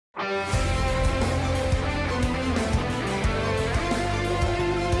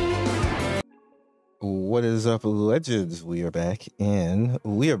What is up, legends? We are back in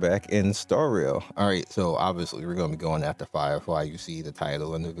Star Rail. All right, so obviously we're gonna be going after Firefly. You see the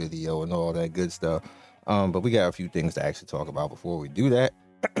title in the video and all that good stuff. But we got a few things to actually talk about before we do that.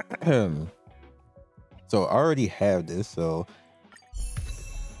 So I already have this, so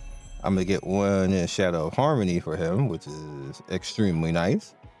I'm gonna get one in Shadow of Harmony for him, which is extremely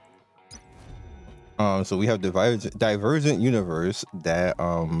nice. So we have Divergent Universe that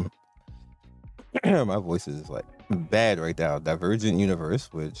my voice is like bad right now. Divergent Universe,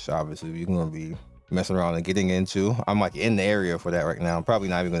 which obviously we're gonna be messing around and getting into. I'm like in the area for that right now. I'm probably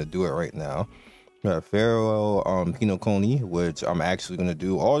not even gonna do it right now. Pharaoh Pinoconi, which I'm actually gonna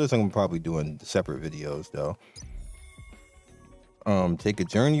do. All this I'm probably doing separate videos though. Take a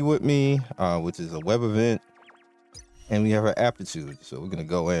Journey with Me, which is a web event, and we have our aptitude. So we're gonna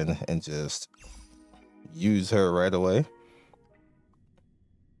go in and just use her right away.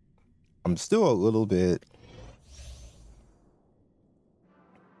 I'm still a little bit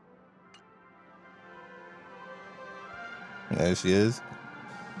there she is.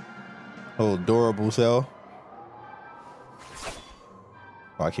 Oh, adorable self.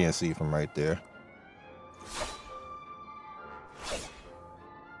 Oh, I can't see from right there.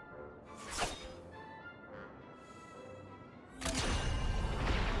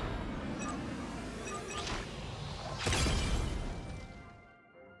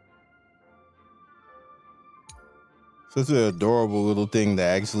 Such an adorable little thing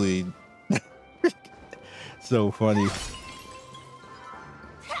that actually so funny.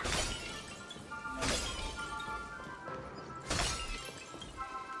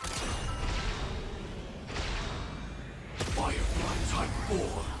 Firefly Type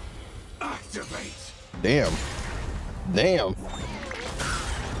 4. Activate. Damn. Damn.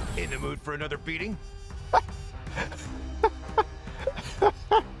 In the mood for another beating?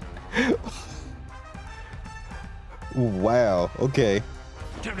 Wow, okay.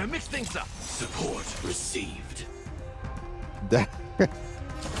 Time to mix things up. Support received. That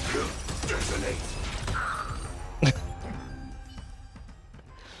Detonate.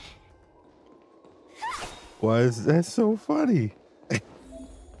 Why is that so funny?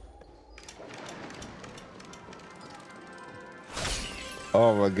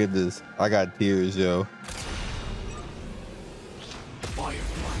 Oh my goodness, I got tears, yo.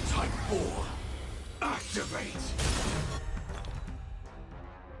 Firefly Type 4. Activate.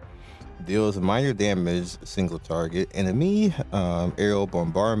 Deals minor damage, single target enemy. Aerial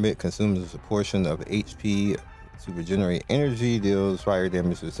bombardment consumes a portion of HP to regenerate energy. Deals fire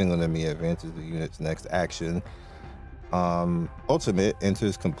damage to a single enemy. Advances the unit's next action. Ultimate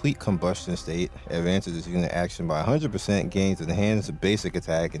enters complete combustion state. Advances its unit action by 100%. Gains enhanced basic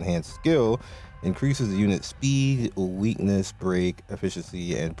attack, enhanced skill. Increases the unit's speed, weakness, break,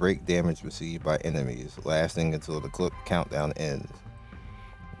 efficiency, and break damage received by enemies, lasting until the clock countdown ends.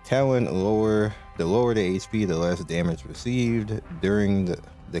 Talent, the lower the HP, the less damage received. During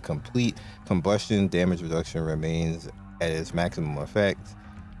the complete combustion, damage reduction remains at its maximum effect,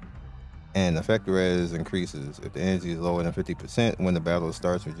 and effect res increases. If the energy is lower than 50%, when the battle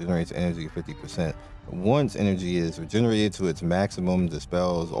starts, regenerates energy 50%. Once energy is regenerated to its maximum,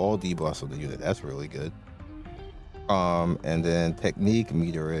 dispels all debuffs of the unit. That's really good. And then technique,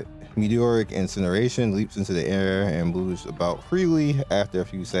 meteoric incineration, leaps into the air and moves about freely. After a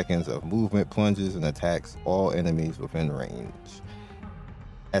few seconds of movement, plunges and attacks all enemies within range.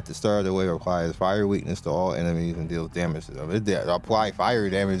 At the start of the wave, applies fire weakness to all enemies and deals damage to them. It apply fire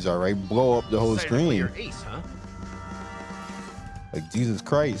damage, all right, blow up the whole screen. Your ace, huh? Like Jesus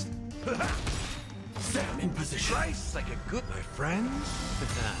Christ. Sam in position. Price like a good, my friends.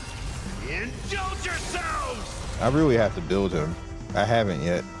 Indulge yourselves. I really have to build him. I haven't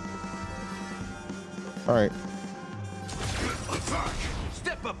yet. All right. Attack.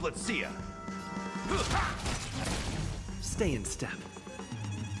 Step up, let's see ya. Stay in step.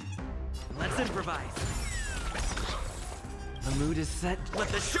 Let's improvise. The mood is set. Let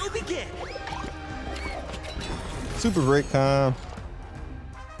the show begin. Super break time.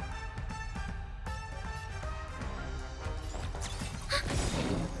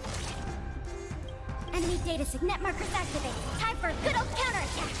 Enemy data signet markers activated. Time for a good old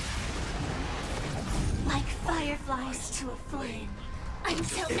counterattack. Like fireflies to a flame,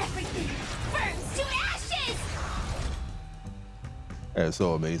 until everything burns to ashes. That's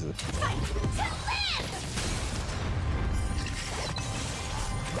so amazing. Fight to live.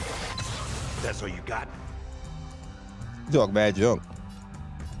 That's all you got? You talk bad junk.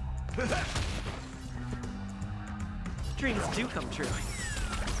 Dreams do come true.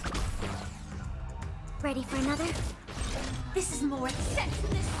 Ready for another? This is more set to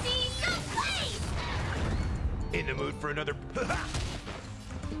the seas of flame! In the mood for another.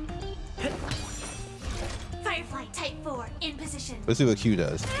 Firefly Type 4 in position. Let's see what Q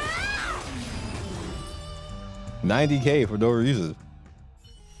does. 90K for no reason.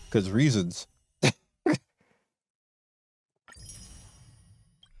 Because reasons.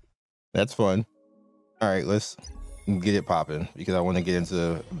 That's fun. All right, let's get it popping because I want to get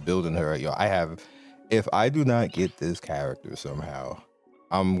into building her. Yo, if I do not get this character somehow,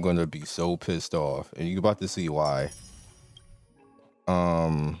 I'm going to be so pissed off. And you're about to see why.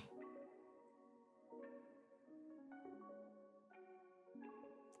 I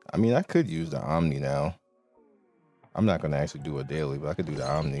mean, I could use the Omni now. I'm not going to actually do a daily, but I could do the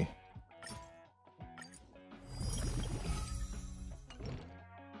Omni.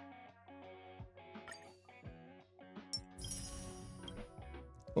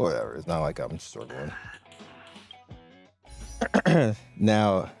 Whatever, it's not like I'm struggling.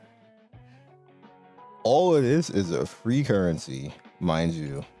 Now, all of this is a free currency, mind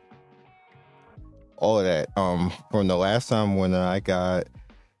you. All of that. From the last time when I got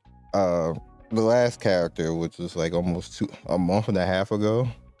the last character, which was like almost a month and a half ago.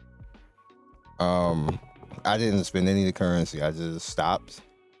 I didn't spend any of the currency. I just stopped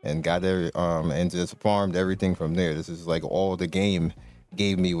and got there and just farmed everything from there. This is like all the game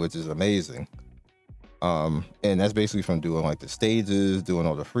gave me, which is amazing. And that's basically from doing like the stages, doing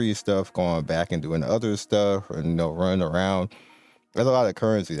all the free stuff, going back and doing the other stuff, and running around. There's a lot of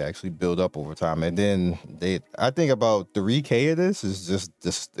currency that actually build up over time. And then I think about 3K of this is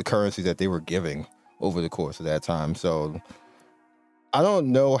just the currency that they were giving over the course of that time. So I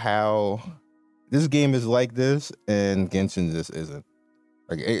don't know how this game is like this and Genshin just isn't.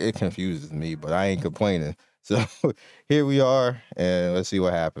 Like it confuses me, but I ain't complaining. So here we are, and let's see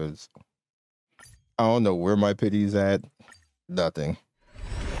what happens. I don't know where my pity's at. Nothing.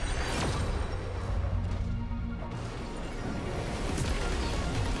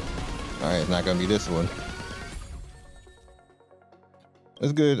 All right, it's not gonna be this one.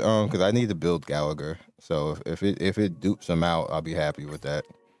 It's good, because I need to build Gallagher. So if it dupes him out, I'll be happy with that.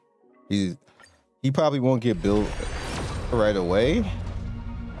 He probably won't get built right away.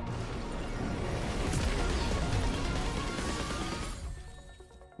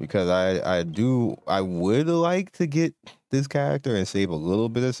 Because I would like to get this character and save a little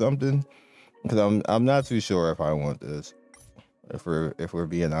bit of something. Because I'm not too sure if I want this. If we're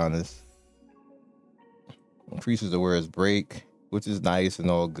being honest. Increases the words break, which is nice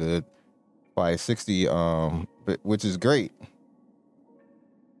and all good, by 60, which is great.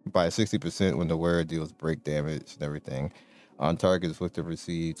 By 60% when the word deals break damage and everything. On targets with to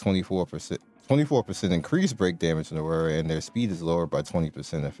receive 24% increased break damage in the word, and their speed is lowered by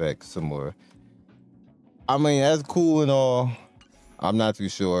 20% effect. Similar. I mean, that's cool and all. I'm not too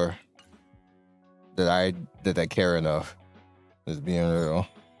sure that I care enough. Just being real.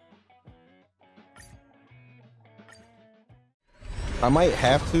 I might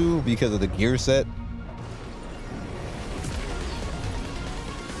have to because of the gear set.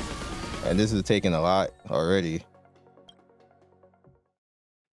 And this is taking a lot already.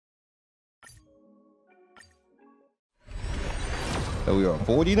 So we are on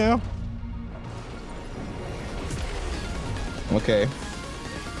 40 now? Okay.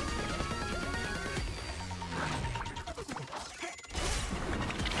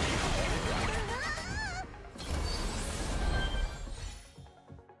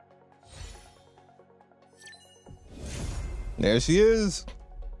 There she is.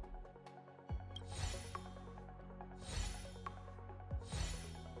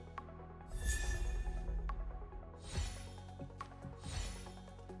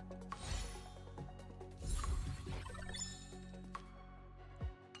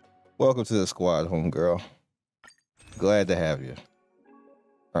 Welcome to the squad, homegirl. Glad to have you.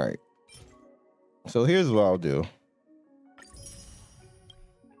 All right. So here's what I'll do.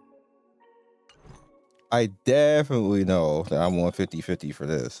 I definitely know that I'm on 50-50 for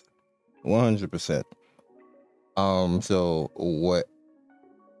this. 100%. So what?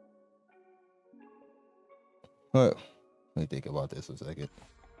 Let me think about this a second.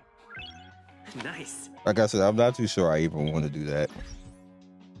 Nice. Like I said, I'm not too sure I even want to do that.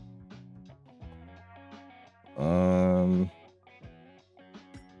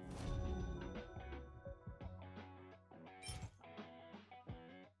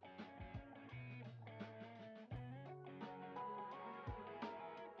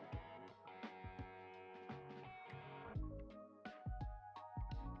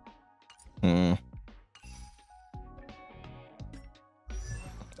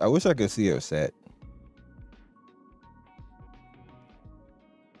 I wish I could see her set.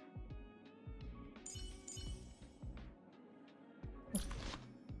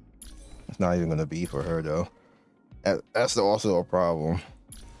 not even gonna be for her though. That's also a problem.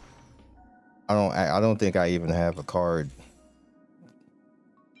 I don't think I even have a card.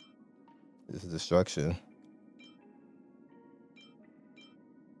 This is destruction.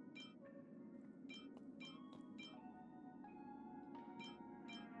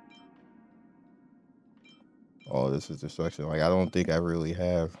 Oh, this is destruction. Like, I don't think I really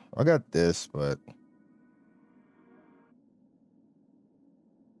have. I got this, but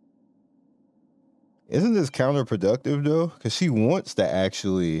isn't this counterproductive though? Because she wants to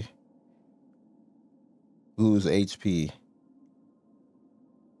actually lose HP.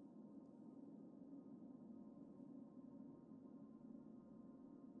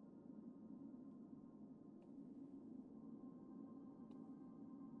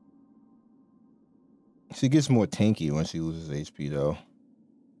 She gets more tanky when she loses HP though.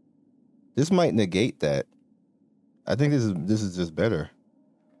 This might negate that. I think this is just better.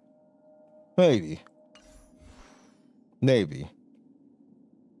 Maybe.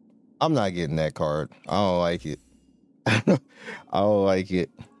 I'm not getting that card. I don't like it. I don't like it.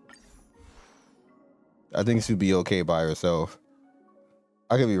 I think she'd be okay by herself.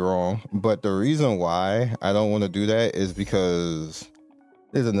 I could be wrong, but the reason why I don't want to do that is because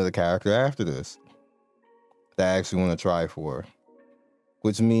there's another character after this that I actually want to try for.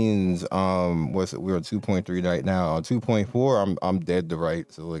 Which means we're on 2.3 right now. On 2.4, I'm dead to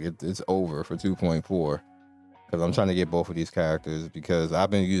rights. So like it's over for 2.4. Because I'm trying to get both of these characters because I've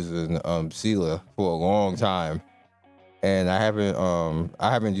been using Sela for a long time. And I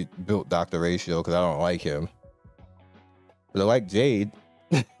haven't built Dr. Ratio because I don't like him. But I like Jade.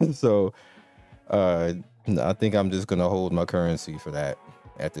 So I think I'm just gonna hold my currency for that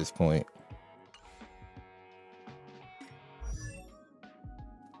at this point.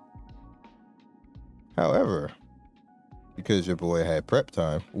 However, because your boy had prep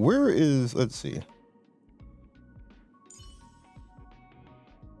time, let's see.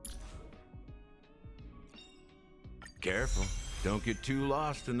 Careful. Don't get too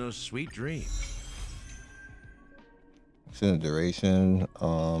lost in those sweet dreams. Extended duration,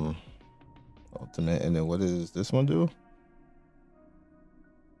 ultimate, and then what does this one do?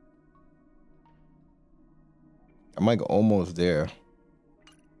 I'm like almost there.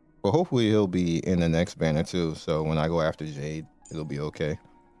 But hopefully he'll be in the next banner too. So when I go after Jade, it'll be okay.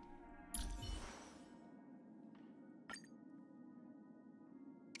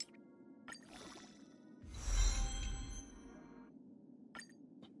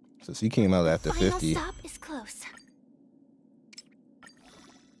 So she came out after 50. Final stop is close.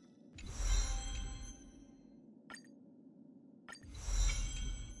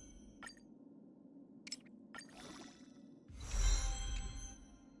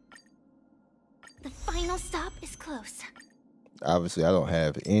 The final stop is close. Obviously, I don't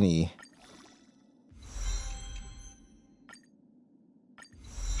have any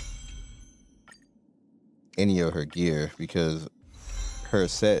of her gear because her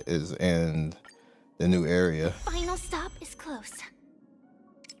set is in the new area. Final stop is close.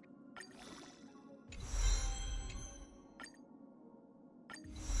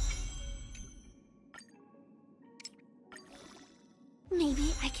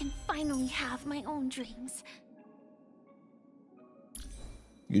 Maybe I can finally have my own dreams.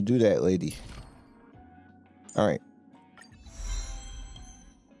 You do that, lady. All right.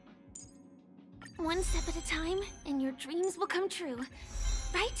 One step at a time, and your dreams will come true.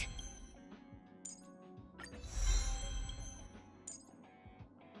 Right?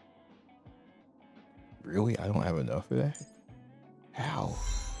 Really? I don't have enough of that? How?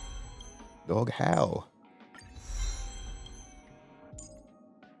 Dog, how?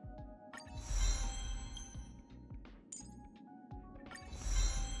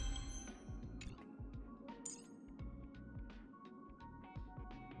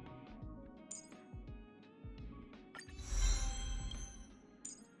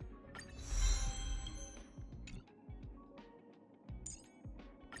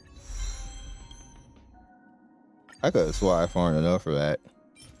 I could have swore I farmed enough for that.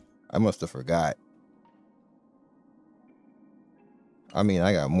 I must have forgot. I mean,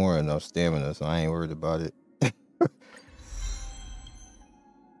 I got more than enough stamina, so I ain't worried about it.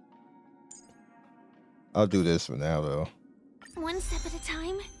 I'll do this for now, though. One step at a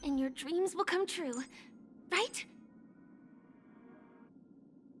time, and your dreams will come true. Right?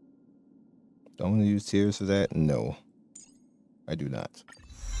 Don't want to use tears for that? No. I do not.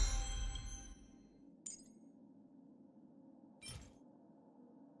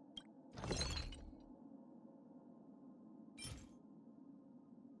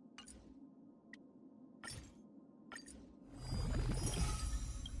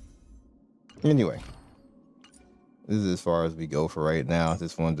 Anyway, this is as far as we go for right now.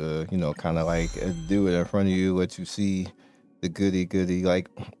 Just wanted to, you know, kind of like do it in front of you, let you see the goody. Like,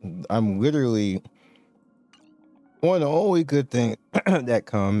 I'm literally one of the only good things that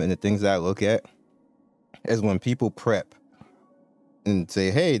come and the things that I look at is when people prep and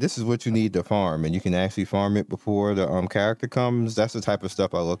say, hey, this is what you need to farm, and you can actually farm it before the character comes. That's the type of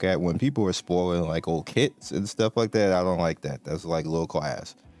stuff I look at. When people are spoiling like old kits and stuff like that, I don't like that. That's like low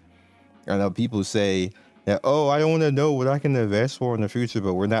class. I know people say that, oh, I don't want to know what I can invest for in the future,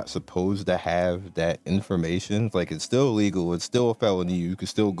 but we're not supposed to have that information. Like, it's still illegal. It's still a felony. You can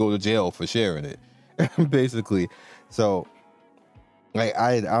still go to jail for sharing it, basically. So, like,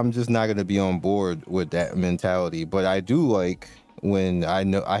 I'm just not going to be on board with that mentality. But I do like when I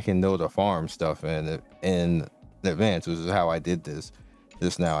know I can know the farm stuff in advance, which is how I did this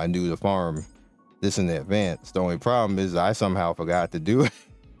just now. I knew the farm this in advance. The only problem is I somehow forgot to do it.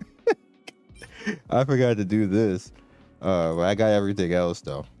 I forgot to do this, but I got everything else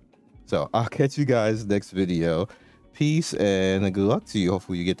though. So I'll catch you guys next video. Peace and good luck to you.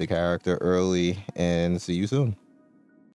 Hopefully you get the character early, and see you soon.